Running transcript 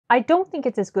I don't think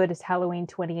it's as good as Halloween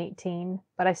 2018,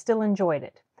 but I still enjoyed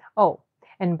it. Oh,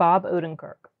 and Bob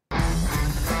Odenkirk.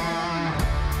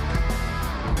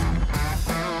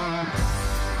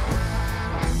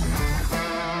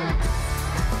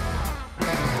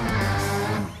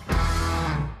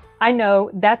 I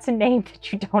know that's a name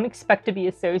that you don't expect to be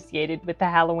associated with the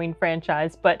Halloween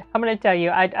franchise, but I'm going to tell you,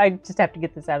 I just have to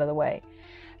get this out of the way.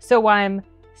 So I'm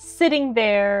sitting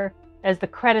there as the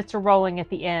credits are rolling at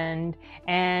the end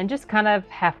and just kind of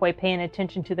halfway paying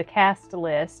attention to the cast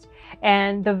list.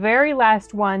 And the very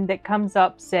last one that comes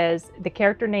up says the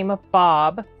character name of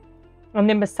Bob, and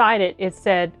then beside it, it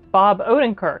said Bob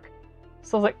Odenkirk.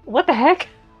 So I was like, what the heck?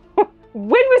 When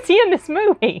was he in this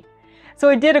movie? So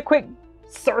I did a quick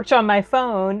search on my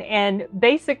phone, and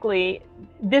basically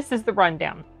this is the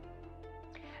rundown.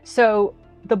 So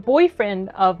the boyfriend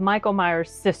of Michael Myers'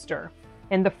 sister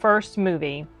in the first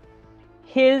movie,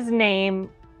 his name,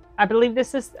 I believe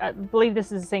this is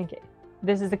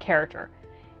the character.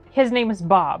 His name is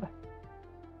Bob.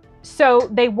 So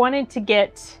they wanted to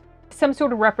get some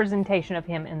sort of representation of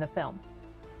him in the film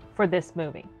for this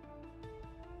movie.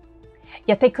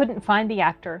 Yet they couldn't find the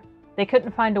actor. They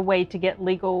couldn't find a way to get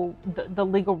the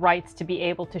legal rights to be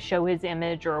able to show his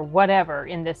image or whatever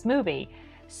in this movie.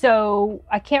 So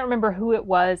I can't remember who it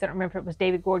was. I don't remember if it was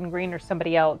David Gordon Green or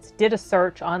somebody else. Did a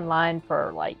search online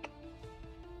for like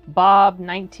Bob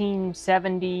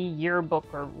 1970 yearbook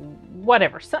or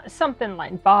whatever. Something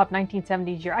like Bob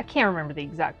 1970s year. I can't remember the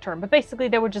exact term. But basically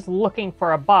they were just looking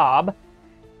for a Bob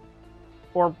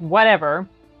or whatever.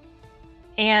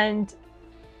 And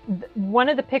one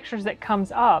of the pictures that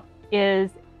comes up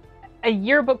is a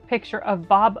yearbook picture of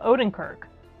Bob Odenkirk.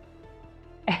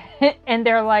 And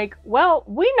they're like, well,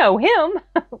 we know him.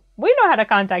 We know how to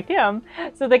contact him.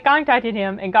 So they contacted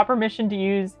him and got permission to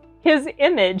use his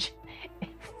image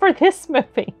for this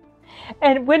movie.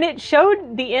 And when it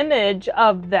showed the image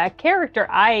of that character,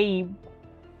 I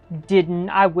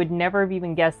would never have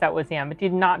even guessed that was him. It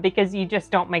did not, because you just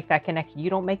don't make that connection.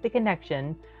 You don't make the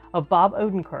connection of Bob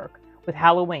Odenkirk with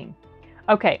Halloween.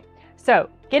 Okay, so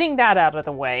getting that out of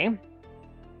the way,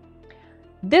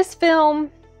 this film,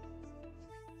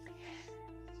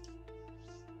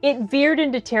 it veered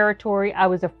into territory I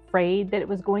was afraid that it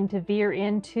was going to veer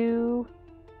into.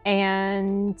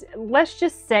 And let's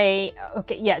just say,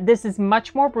 okay, yeah, this is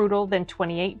much more brutal than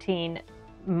 2018,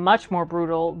 much more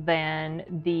brutal than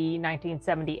the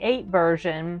 1978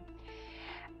 version.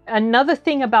 Another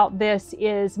thing about this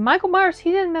is Michael Myers, he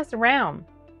didn't mess around.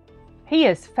 He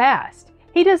is fast.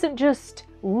 He doesn't just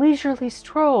leisurely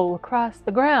stroll across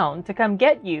the ground to come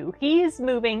get you. He's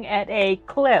moving at a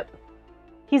clip.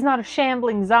 He's not a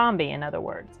shambling zombie, in other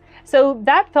words. So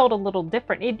that felt a little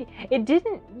different. It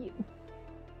didn't...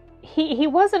 He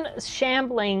wasn't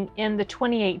shambling in the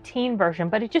 2018 version,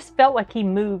 but it just felt like he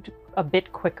moved a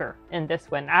bit quicker in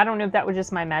this one. I don't know if that was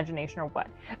just my imagination or what.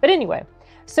 But anyway,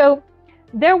 so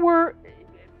there were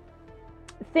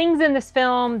things in this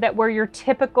film that were your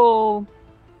typical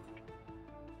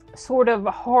sort of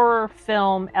horror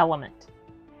film element.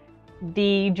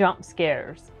 The jump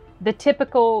scares. The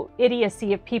typical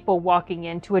idiocy of people walking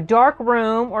into a dark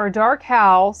room or a dark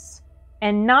house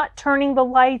and not turning the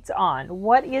lights on.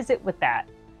 What is it with that?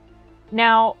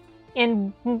 Now,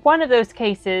 in one of those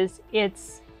cases,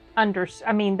 that's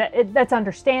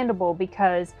understandable,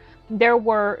 because there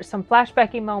were some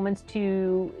flashbacky moments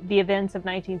to the events of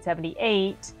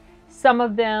 1978. Some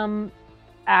of them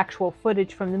actual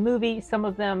footage from the movie, some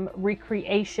of them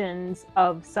recreations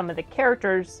of some of the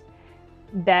characters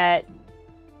that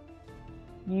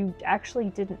you actually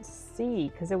didn't see,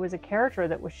 because there was a character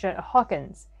that was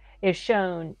Hawkins is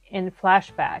shown in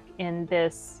flashback in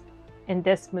this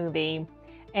movie,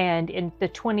 and in the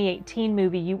 2018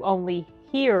 movie you only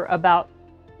hear about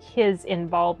his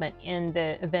involvement in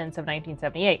the events of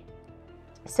 1978.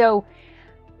 So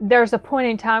there's a point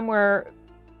in time where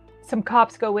some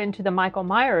cops go into the Michael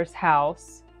Myers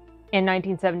house in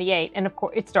 1978, and of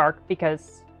course it's dark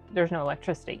because there's no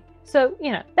electricity. So,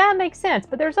 you know, that makes sense.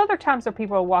 But there's other times where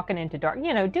people are walking into dark,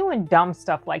 you know, doing dumb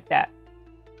stuff like that.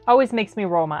 Always makes me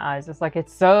roll my eyes. It's like,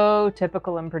 it's so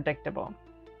typical and predictable.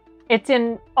 It's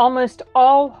in almost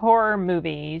all horror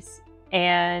movies,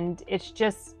 and it's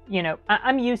just, you know,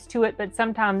 I'm used to it, but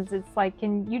sometimes it's like,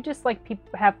 can you just like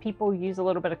have people use a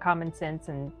little bit of common sense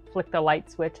and flick the light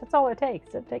switch? That's all it takes.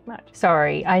 It doesn't take much.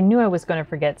 Sorry, I knew I was going to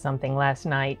forget something last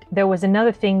night. There was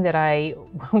another thing that I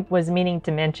was meaning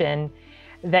to mention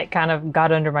that kind of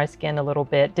got under my skin a little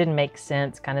bit. Didn't make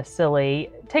sense, kind of silly.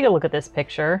 Take a look at this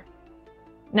picture.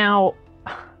 Now,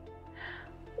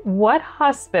 what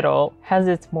hospital has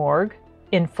its morgue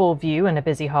in full view in a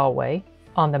busy hallway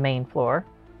on the main floor?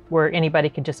 where anybody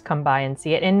could just come by and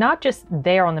see it. And not just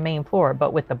there on the main floor,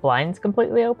 but with the blinds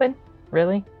completely open.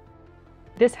 Really?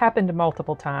 This happened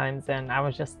multiple times, and I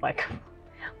was just like,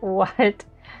 what?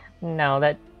 No,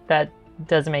 that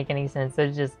doesn't make any sense.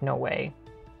 There's just no way.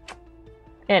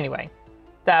 Anyway,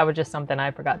 that was just something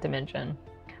I forgot to mention.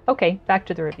 Okay, back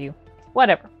to the review.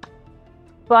 Whatever.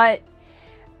 But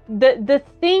the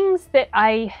things that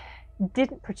I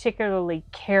didn't particularly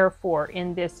care for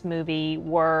in this movie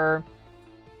were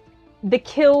the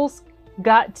kills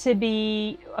got to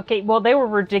be, okay, well, they were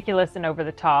ridiculous and over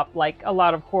the top, like a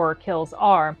lot of horror kills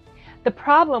are. The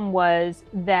problem was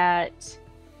that,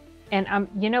 and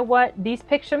you know what?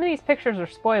 Some of these pictures are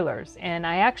spoilers, and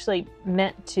I actually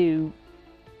meant to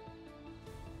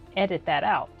edit that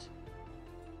out.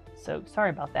 So sorry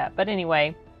about that. But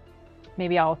anyway,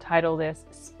 maybe I'll title this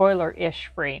spoiler-ish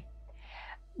free.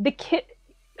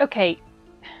 Okay,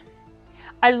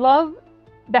 I love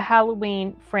the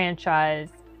Halloween franchise.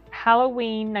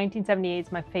 Halloween 1978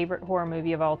 is my favorite horror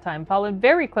movie of all time, followed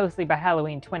very closely by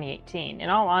Halloween 2018. In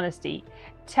all honesty,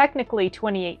 technically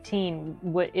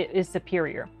 2018 is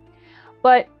superior.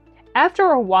 But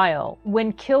after a while,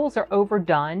 when kills are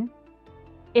overdone,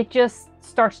 it just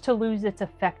starts to lose its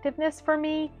effectiveness for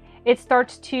me. It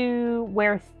starts to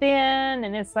wear thin,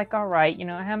 and it's like, all right, you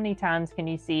know, how many times can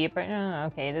you see it? But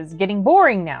okay, it is getting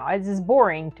boring now. It is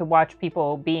boring to watch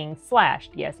people being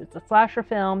slashed. Yes, it's a slasher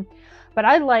film, but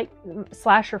I like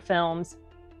slasher films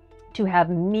to have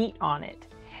meat on it.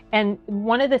 And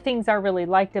one of the things I really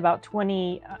liked about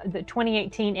the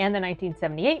 2018 and the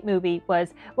 1978 movie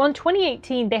was, well, in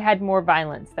 2018, they had more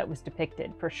violence that was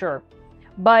depicted, for sure.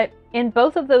 But in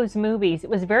both of those movies,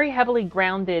 it was very heavily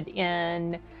grounded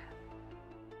in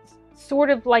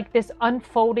sort of like this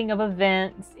unfolding of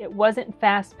events. It wasn't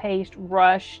fast-paced,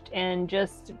 rushed, and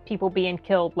just people being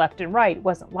killed left and right. It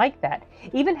wasn't like that.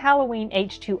 Even Halloween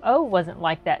H2O wasn't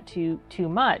like that too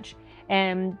much.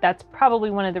 And that's probably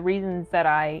one of the reasons that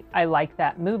I like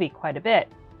that movie quite a bit.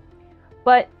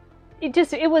 But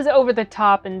it was over the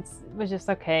top, and it was just,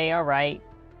 okay, all right.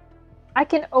 I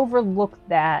can overlook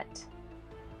that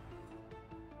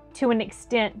to an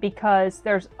extent because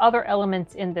there's other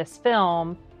elements in this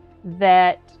film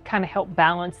that kind of help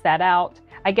balance that out.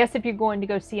 I guess if you're going to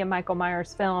go see a Michael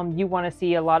Myers film, you want to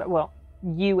see a lot of, well,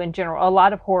 you in general, a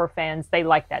lot of horror fans, they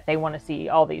like that. They want to see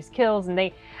all these kills, and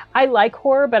I like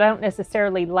horror, but I don't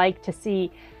necessarily like to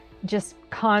see just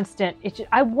constant,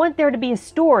 I want there to be a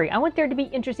story. I want there to be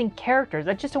interesting characters.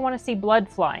 I just don't want to see blood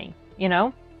flying, you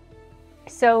know?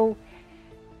 So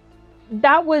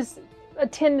that was a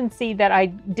tendency that I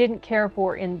didn't care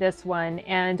for in this one.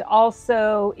 And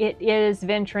also it is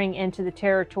venturing into the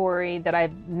territory that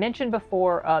I've mentioned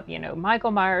before of, you know,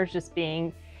 Michael Myers just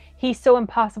being, he's so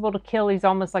impossible to kill. He's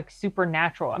almost like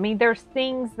supernatural. I mean, there's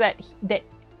things that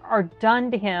are done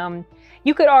to him.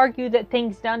 You could argue that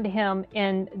things done to him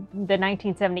in the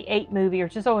 1978 movie are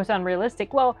just always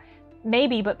unrealistic. Well,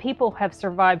 maybe, but people have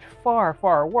survived far,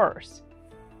 far worse.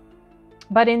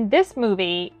 But in this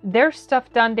movie, there's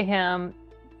stuff done to him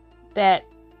that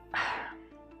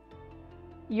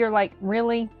you're like,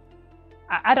 really?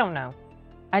 I don't know.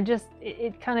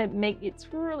 It kind of it's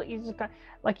just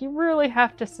like you really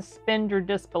have to suspend your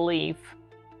disbelief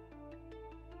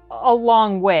a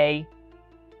long way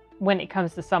when it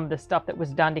comes to some of the stuff that was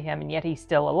done to him, and yet he's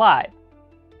still alive.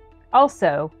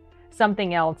 Also,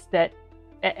 something else that,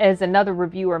 as another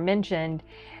reviewer mentioned,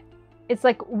 it's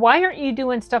like, why aren't you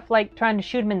doing stuff like trying to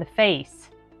shoot him in the face?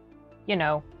 You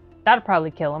know, that'd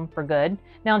probably kill him for good.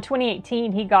 Now, in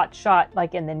 2018, he got shot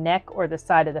like in the neck or the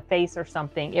side of the face or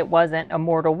something. It wasn't a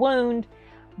mortal wound,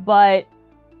 but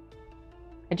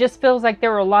it just feels like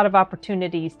there were a lot of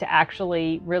opportunities to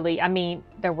actually really, I mean,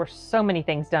 there were so many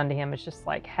things done to him. It's just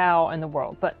like, how in the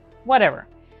world? But whatever.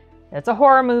 It's a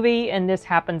horror movie, and this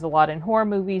happens a lot in horror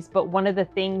movies. But one of the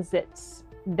things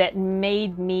that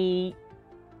made me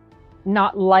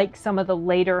not like some of the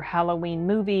later Halloween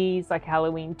movies, like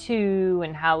Halloween 2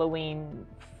 and Halloween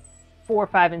 4,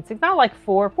 5, and 6. Not like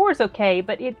 4. 4 is okay,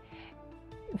 but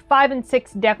 5 and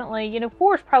 6 definitely. You know,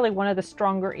 4 is probably one of the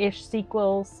stronger-ish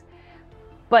sequels,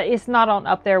 but it's not on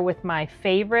up there with my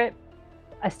favorite.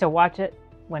 I still watch it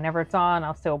whenever it's on.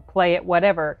 I'll still play it,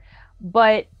 whatever.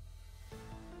 But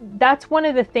that's one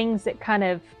of the things that kind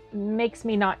of makes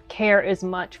me not care as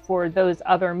much for those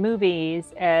other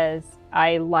movies as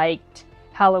I liked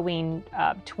Halloween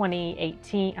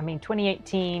 2018,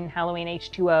 Halloween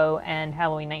H2O, and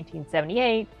Halloween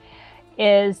 1978,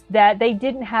 is that they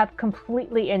didn't have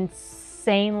completely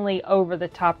insanely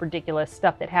over-the-top ridiculous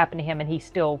stuff that happened to him and he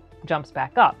still jumps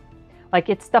back up. Like,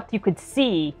 it's stuff you could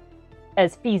see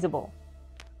as feasible,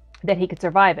 that he could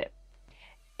survive it.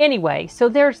 Anyway, so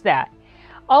there's that.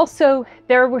 Also,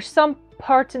 there were some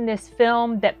parts in this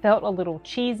film that felt a little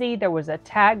cheesy. There was a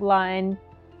tagline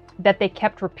that they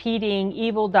kept repeating,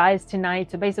 "Evil dies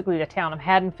tonight." So basically the town of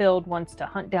Haddonfield wants to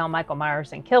hunt down Michael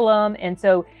Myers and kill him. And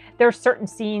so there are certain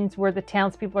scenes where the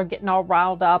townspeople are getting all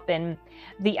riled up, and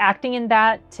the acting in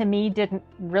that, to me, didn't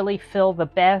really feel the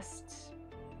best.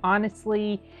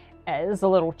 Honestly, it was a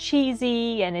little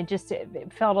cheesy, and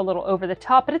it felt a little over the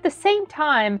top. But at the same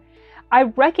time, I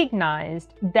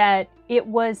recognized that it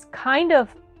was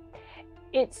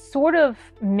it sort of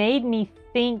made me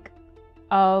think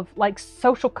of like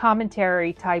social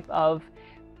commentary type of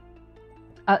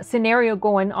scenario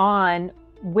going on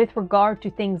with regard to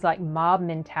things like mob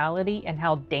mentality and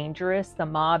how dangerous the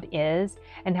mob is,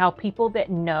 and how people that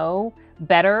know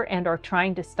better and are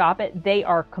trying to stop it, they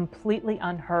are completely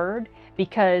unheard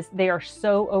because they are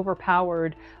so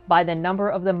overpowered by the number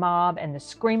of the mob and the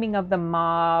screaming of the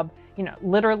mob, you know,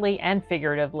 literally and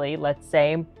figuratively, let's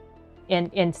say,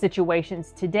 in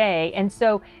situations today. And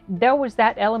so there was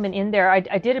that element in there. I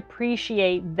did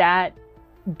appreciate that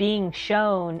being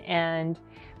shown and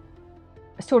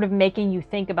sort of making you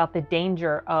think about the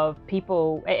danger of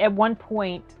people. At one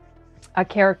point, a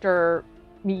character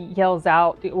yells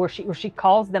out, or she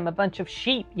calls them a bunch of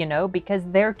sheep, you know, because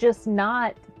they're just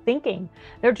not thinking.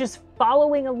 They're just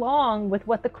following along with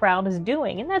what the crowd is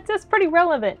doing. And that's pretty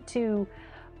relevant to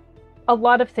a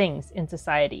lot of things in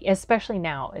society, especially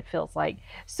now, it feels like.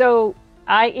 So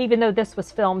even though this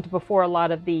was filmed before a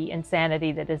lot of the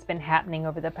insanity that has been happening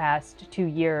over the past 2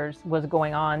 years was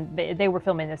going on, they were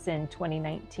filming this in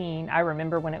 2019. I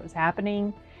remember when it was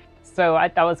happening. So I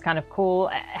thought it was kind of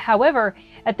cool. However,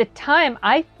 at the time,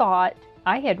 I thought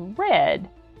I had read,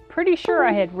 pretty sure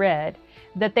I had read,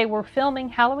 that they were filming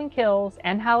Halloween Kills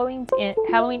and Halloween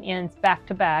Ends back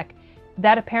to back.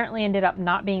 That apparently ended up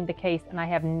not being the case, and I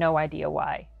have no idea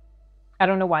why. I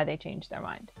don't know why they changed their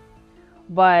mind.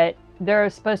 But they're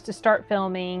supposed to start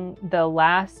filming the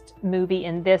last movie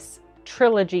in this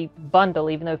trilogy bundle,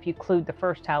 even though if you include the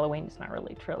first Halloween, it's not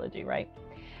really a trilogy, right?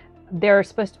 They're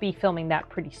supposed to be filming that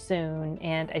pretty soon,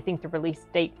 and I think the release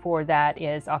date for that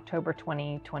is October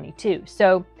 2022.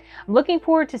 So I'm looking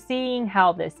forward to seeing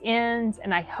how this ends,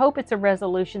 and I hope it's a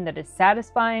resolution that is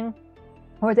satisfying,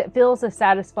 or that feels as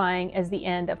satisfying as the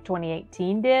end of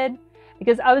 2018 did,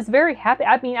 because I was very happy.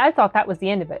 I mean, I thought that was the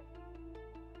end of it.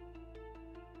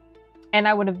 And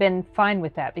I would have been fine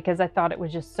with that because I thought it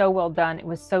was just so well done. It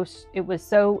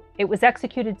was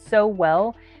executed so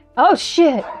well. Oh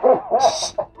shit.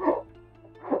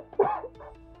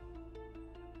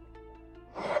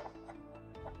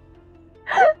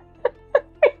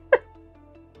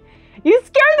 You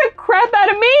scared the crap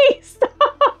out of me.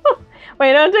 Stop.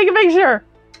 Wait, I'll take a picture.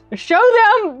 Show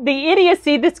them the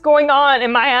idiocy that's going on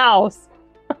in my house.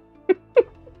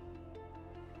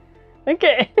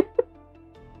 Okay.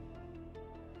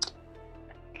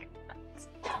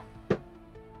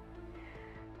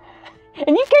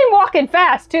 And you came walking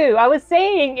fast too. I was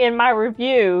saying in my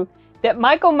review that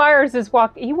Michael Myers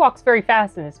he walks very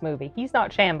fast in this movie. He's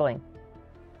not shambling.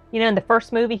 You know, in the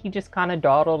first movie, he just kind of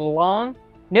dawdled along.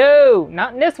 No,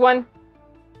 not in this one.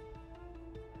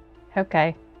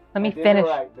 Okay, let me finish.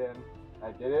 I did it right, Ben.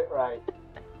 I did it right.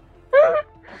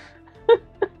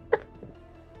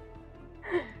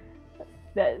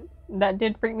 That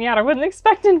did freak me out. I wasn't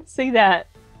expecting to see that.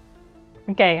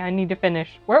 Okay, I need to finish.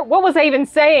 What was I even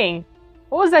saying?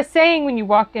 What was I saying when you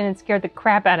walked in and scared the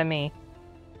crap out of me?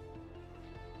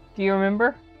 Do you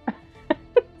remember?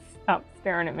 Stop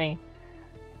staring at me.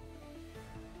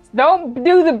 Don't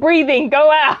do the breathing.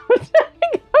 Go out.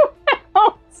 Go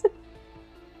out.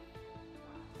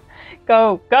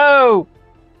 Go.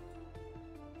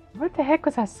 What the heck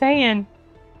was I saying?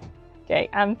 Okay,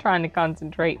 I'm trying to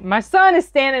concentrate. My son is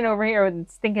standing over here with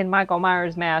a stinking Michael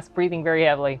Myers mask, breathing very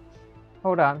heavily.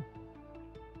 Hold on.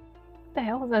 What the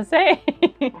hell was I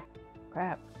saying?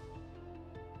 Crap.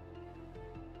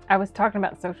 I was talking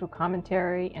about social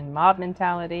commentary and mob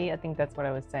mentality. I think that's what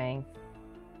I was saying.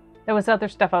 There was other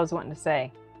stuff I was wanting to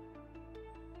say.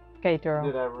 Okay, Duro.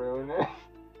 Did I ruin it?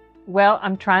 Well,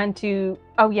 I'm trying to...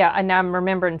 Oh, yeah, and now I'm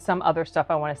remembering some other stuff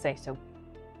I want to say. So,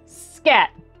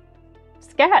 scat,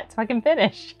 so I can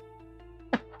finish.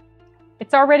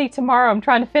 It's already tomorrow. I'm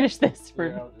trying to finish this. For...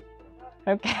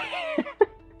 Yeah, okay.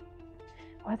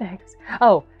 What the heck is...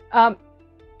 Oh,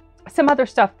 some other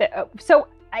stuff that... So,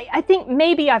 I think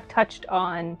maybe I've touched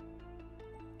on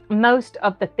most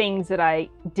of the things that I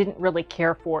didn't really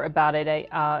care for about it,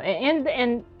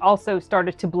 and also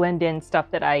started to blend in stuff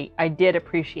that I did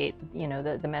appreciate, you know,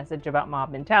 the message about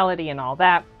mob mentality and all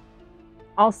that.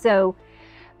 Also,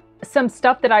 Some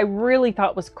stuff that I really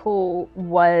thought was cool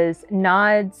was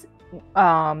nods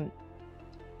that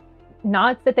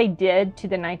they did to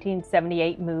the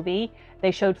 1978 movie.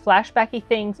 They showed flashbacky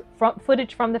things,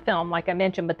 footage from the film, like I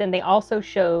mentioned, but then they also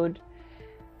showed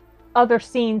other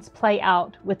scenes play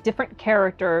out with different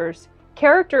characters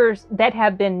that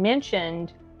have been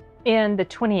mentioned in the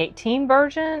 2018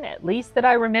 version, at least that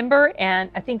I remember. And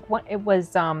I think it was,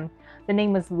 the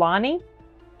name was Lonnie.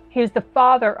 He was the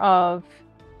father of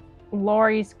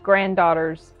Laurie's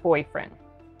granddaughter's boyfriend.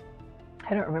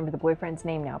 I don't remember the boyfriend's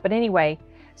name now, but anyway,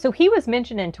 so he was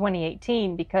mentioned in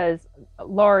 2018 because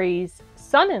Laurie's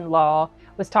son-in-law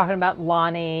was talking about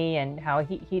Lonnie and how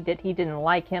he didn't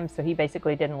like him, so he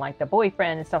basically didn't like the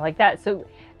boyfriend and stuff like that. So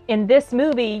in this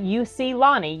movie, you see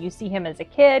Lonnie, you see him as a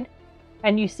kid,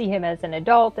 and you see him as an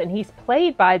adult, and he's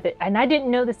played by and I didn't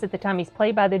know this at the time, he's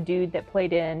played by the dude that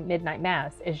played in Midnight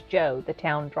Mass as Joe, the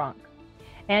town drunk.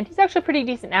 And he's actually a pretty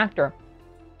decent actor.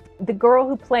 The girl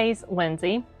who plays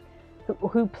Lindsay,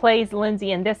 who plays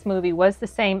Lindsay in this movie, was the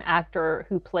same actor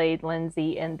who played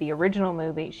Lindsay in the original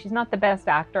movie. She's not the best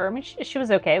actor. I mean, she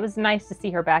was okay. It was nice to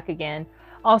see her back again.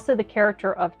 Also, the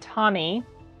character of Tommy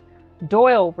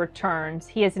Doyle returns.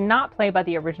 He is not played by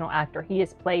the original actor. He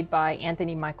is played by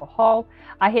Anthony Michael Hall.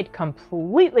 I had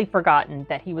completely forgotten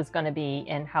that he was going to be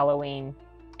in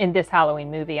this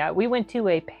Halloween movie. We went to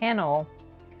a panel.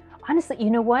 Honestly, you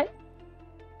know what?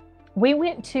 We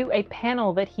went to a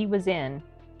panel that he was in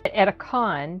at a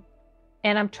con,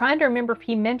 and I'm trying to remember if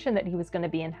he mentioned that he was going to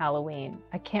be in Halloween.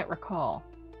 I can't recall.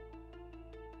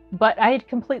 But I had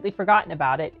completely forgotten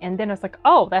about it, and then I was like,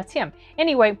 oh, that's him.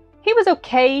 Anyway, he was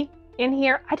okay in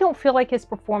here. I don't feel like his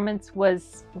performance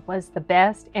was the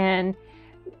best, and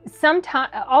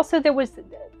sometimes also there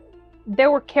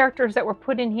were characters that were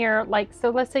put in here, like, so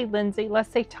let's say Lindsay,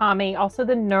 let's say Tommy, also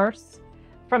the nurse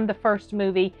from the first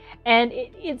movie, and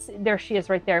it's there she is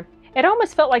right there. It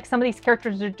almost felt like some of these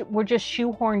characters were just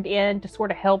shoehorned in to sort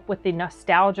of help with the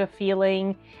nostalgia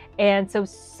feeling, and so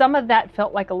some of that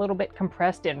felt like a little bit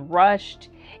compressed and rushed,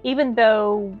 even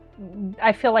though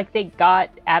I feel like they got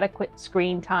adequate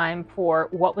screen time for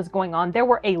what was going on. There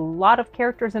were a lot of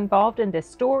characters involved in this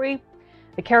story.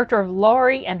 The character of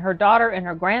Laurie and her daughter and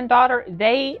her granddaughter,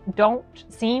 they don't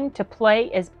seem to play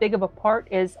as big of a part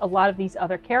as a lot of these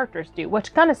other characters do,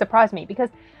 which kind of surprised me because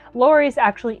Laurie's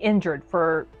actually injured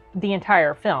for the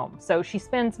entire film. So she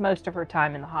spends most of her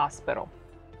time in the hospital.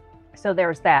 So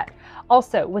there's that.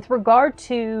 Also, with regard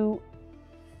to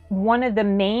one of the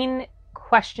main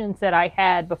questions that I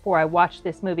had before I watched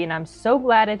this movie, and I'm so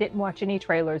glad I didn't watch any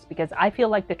trailers because I feel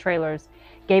like the trailers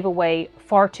gave away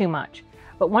far too much.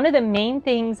 But one of the main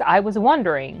things I was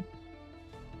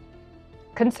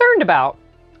concerned about,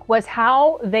 was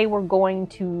how they were going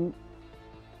to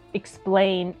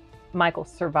explain Michael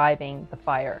surviving the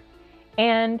fire.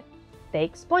 And they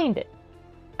explained it.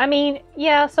 I mean,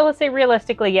 yeah, so let's say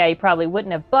realistically, yeah, he probably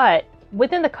wouldn't have, but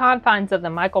within the confines of the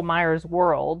Michael Myers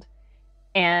world,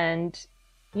 and,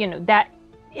 you know, that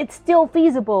it's still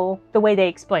feasible the way they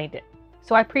explained it.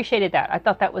 So I appreciated that. I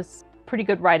thought that was pretty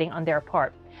good writing on their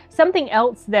part. Something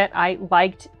else that I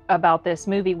liked about this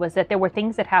movie was that there were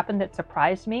things that happened that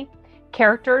surprised me.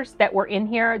 Characters that were in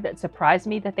here that surprised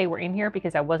me that they were in here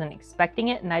because I wasn't expecting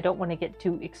it, and I don't want to get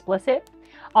too explicit.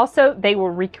 Also, they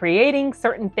were recreating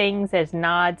certain things as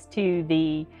nods to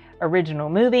the original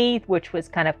movie, which was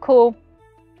kind of cool.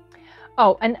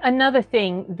 Oh, and another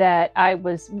thing that I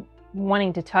was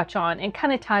wanting to touch on, and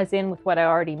kind of ties in with what I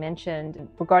already mentioned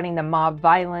regarding the mob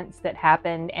violence that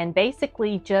happened, and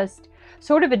basically just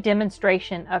sort of a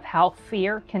demonstration of how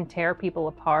fear can tear people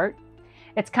apart.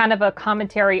 It's kind of a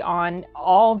commentary on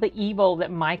all the evil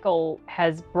that Michael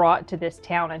has brought to this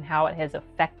town and how it has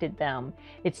affected them.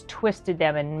 It's twisted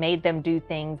them and made them do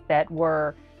things that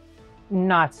were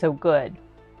not so good,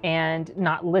 and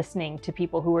not listening to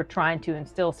people who were trying to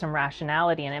instill some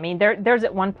rationality in it. I mean, there's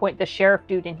at one point the sheriff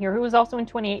dude in here who was also in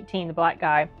 2018, the black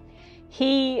guy.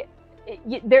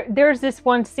 There's this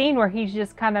one scene where he's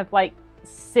just kind of like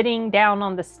sitting down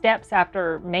on the steps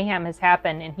after mayhem has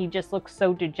happened, and he just looks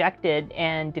so dejected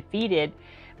and defeated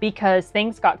because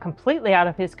things got completely out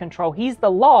of his control. He's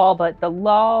the law, but the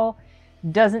law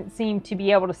doesn't seem to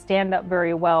be able to stand up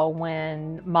very well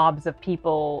when mobs of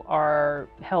people are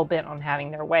hell-bent on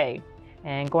having their way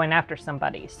and going after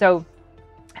somebody. So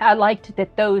I liked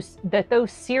that those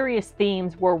serious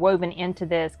themes were woven into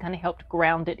this, kind of helped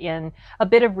ground it in a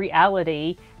bit of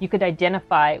reality. You could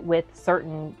identify with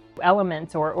certain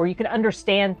elements, or you could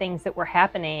understand things that were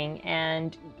happening,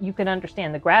 and you could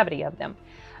understand the gravity of them.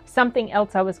 Something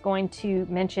else I was going to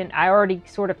mention, I already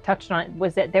sort of touched on it,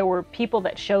 was that there were people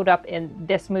that showed up in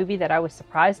this movie that I was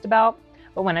surprised about.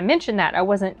 But when I mentioned that, I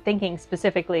wasn't thinking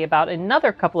specifically about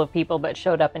another couple of people that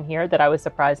showed up in here that I was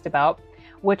surprised about,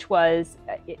 which was,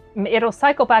 it'll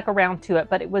cycle back around to it,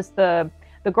 but it was the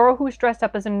girl who's dressed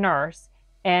up as a nurse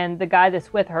and the guy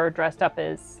that's with her dressed up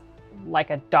as like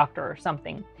a doctor or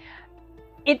something.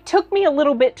 It took me a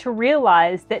little bit to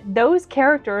realize that those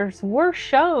characters were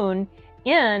shown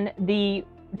in the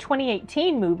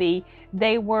 2018 movie.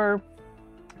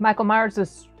 Michael Myers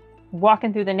was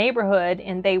walking through the neighborhood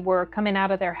and they were coming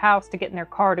out of their house to get in their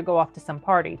car to go off to some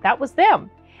party. That was them.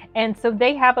 And so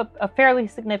they have a fairly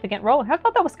significant role. And I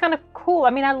thought that was kind of cool.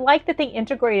 I mean, I like that they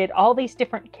integrated all these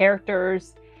different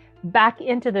characters back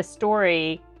into the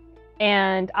story.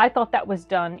 And I thought that was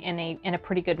done in a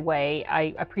pretty good way.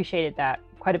 I appreciated that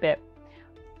quite a bit.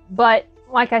 But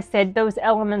like I said, those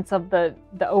elements of the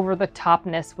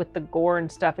over-the-topness with the gore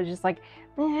and stuff is just like,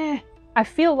 I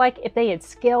feel like if they had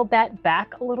scaled that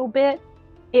back a little bit,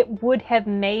 it would have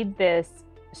made this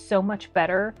so much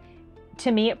better.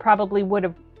 To me, it probably would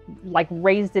have like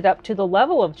raised it up to the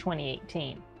level of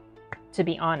 2018, to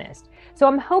be honest. So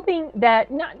I'm hoping that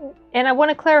and I want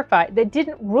to clarify, that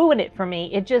didn't ruin it for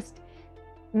me. It just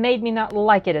made me not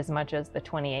like it as much as the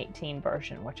 2018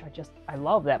 version, which I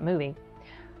love that movie.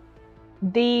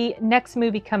 The next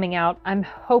movie coming out, I'm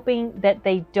hoping that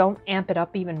they don't amp it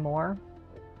up even more,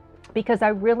 because I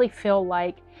really feel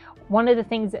like one of the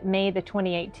things that made the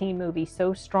 2018 movie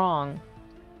so strong,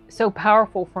 so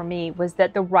powerful for me, was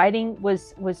that the writing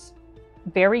was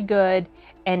very good,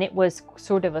 and it was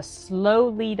sort of a slow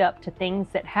lead up to things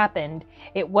that happened.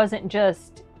 It wasn't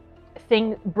just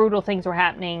brutal things were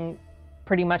happening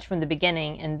pretty much from the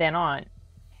beginning and then on.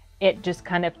 It just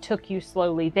kind of took you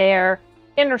slowly there,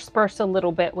 interspersed a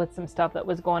little bit with some stuff that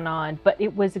was going on, but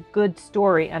it was a good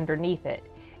story underneath it.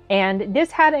 And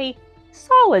this had a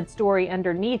solid story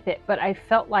underneath it, but I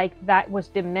felt like that was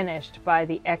diminished by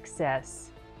the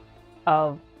excess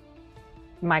of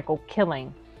Michael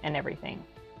killing and everything.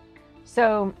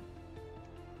 So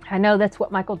I know that's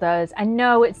what Michael does. I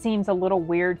know it seems a little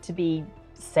weird to be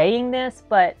saying this,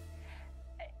 but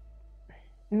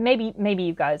maybe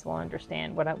you guys will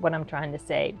understand what I'm trying to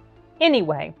say.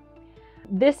 Anyway,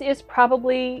 this is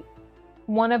probably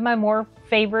one of my more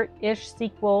favorite-ish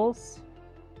sequels.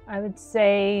 I would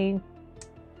say,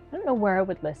 I don't know where I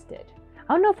would list it.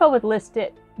 I don't know if I would list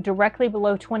it directly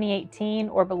below 2018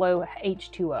 or below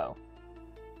H2O.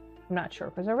 I'm not sure,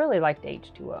 because I really liked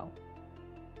H2O.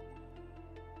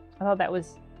 I thought that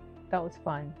was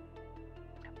fun.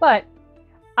 But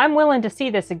I'm willing to see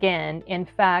this again. In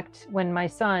fact, when my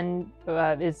son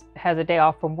has a day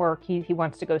off from work, he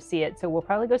wants to go see it. So we'll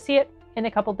probably go see it in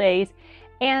a couple days.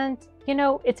 And you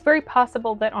know, it's very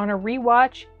possible that on a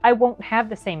rewatch, I won't have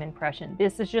the same impression.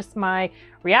 This is just my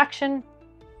reaction,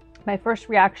 my first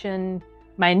reaction,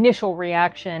 my initial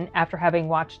reaction after having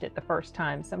watched it the first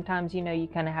time. Sometimes, you know, you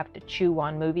kind of have to chew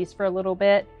on movies for a little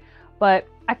bit, but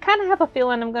I kind of have a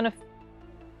feeling I'm going to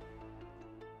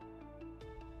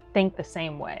think the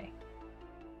same way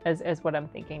as what I'm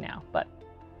thinking now. But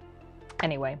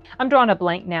anyway, I'm drawing a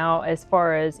blank now as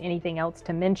far as anything else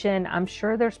to mention. I'm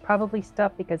sure there's probably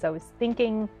stuff, because I was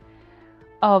thinking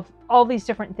of all these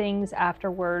different things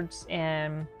afterwards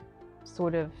and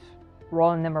sort of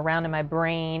rolling them around in my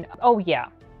brain. Oh yeah.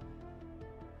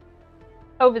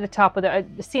 Over the top with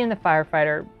seeing the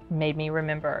firefighter made me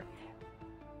remember.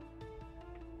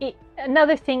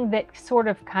 Another thing that sort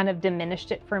of kind of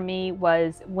diminished it for me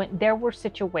was when there were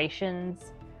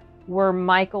situations where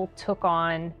Michael took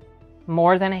on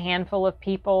more than a handful of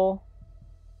people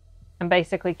and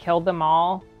basically killed them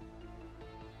all.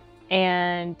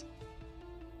 And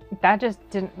that just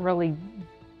didn't really,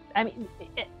 I mean,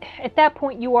 at that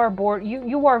point you are bored,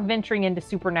 you are venturing into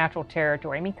supernatural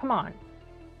territory. I mean, come on.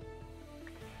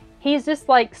 He's just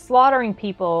like slaughtering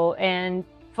people and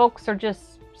folks are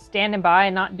just standing by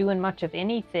and not doing much of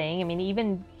anything. I mean,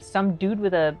 even some dude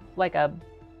with a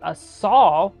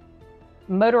saw,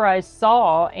 motorized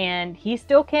saw, and he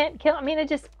still can't kill. I mean, it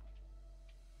just,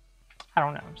 I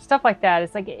don't know, stuff like that.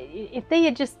 It's like, if they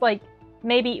had just like,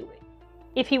 maybe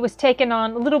if he was taking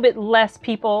on a little bit less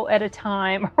people at a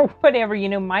time or whatever, you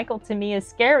know, Michael to me is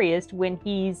scariest when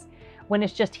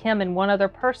it's just him and one other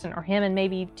person, or him and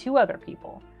maybe two other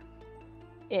people.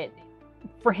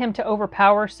 For him to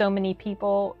overpower so many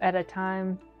people at a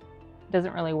time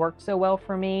doesn't really work so well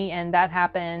for me, and that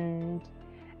happened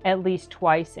at least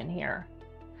twice in here.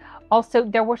 Also,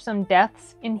 there were some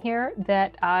deaths in here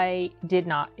that I did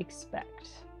not expect.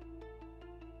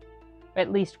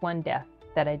 At least one death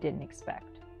that I didn't expect.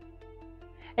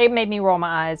 It made me roll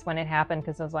my eyes when it happened,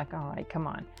 because I was like, all right, come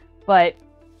on. But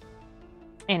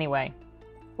anyway,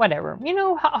 whatever. You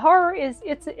know, horror is,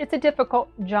 it's a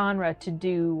difficult genre to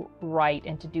do right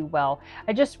and to do well.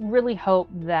 I just really hope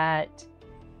that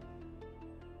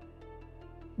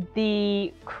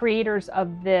the creators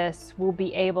of this will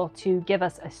be able to give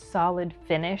us a solid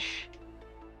finish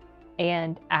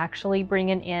and actually bring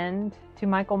an end to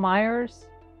Michael Myers,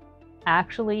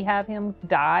 actually have him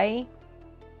die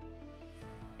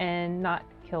and not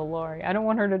kill Laurie. I don't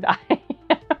want her to die.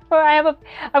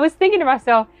 I was thinking to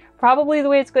myself, probably the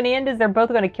way it's going to end is they're both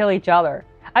going to kill each other.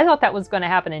 I thought that was going to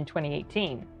happen in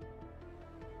 2018.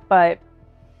 But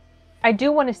I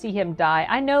do want to see him die.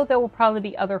 I know there will probably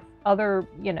be other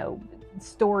you know,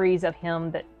 stories of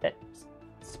him that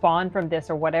spawn from this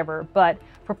or whatever, but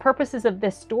for purposes of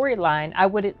this storyline, I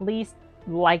would at least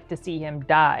like to see him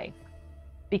die,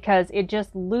 because it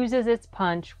just loses its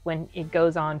punch when it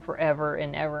goes on forever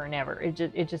and ever and ever.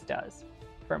 It just does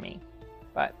for me.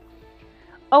 But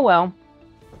oh well.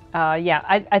 Yeah,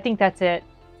 I think that's it.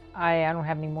 I don't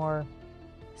have any more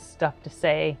stuff to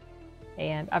say,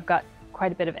 and I've got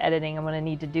quite a bit of editing I'm going to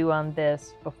need to do on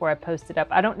this before I post it up.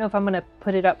 I don't know if I'm going to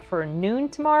put it up for noon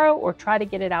tomorrow or try to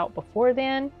get it out before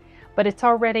then, but it's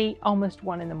already almost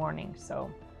 1 in the morning, so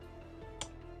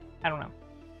I don't know.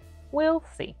 We'll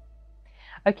see.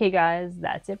 Okay guys,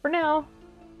 that's it for now.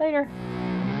 Later.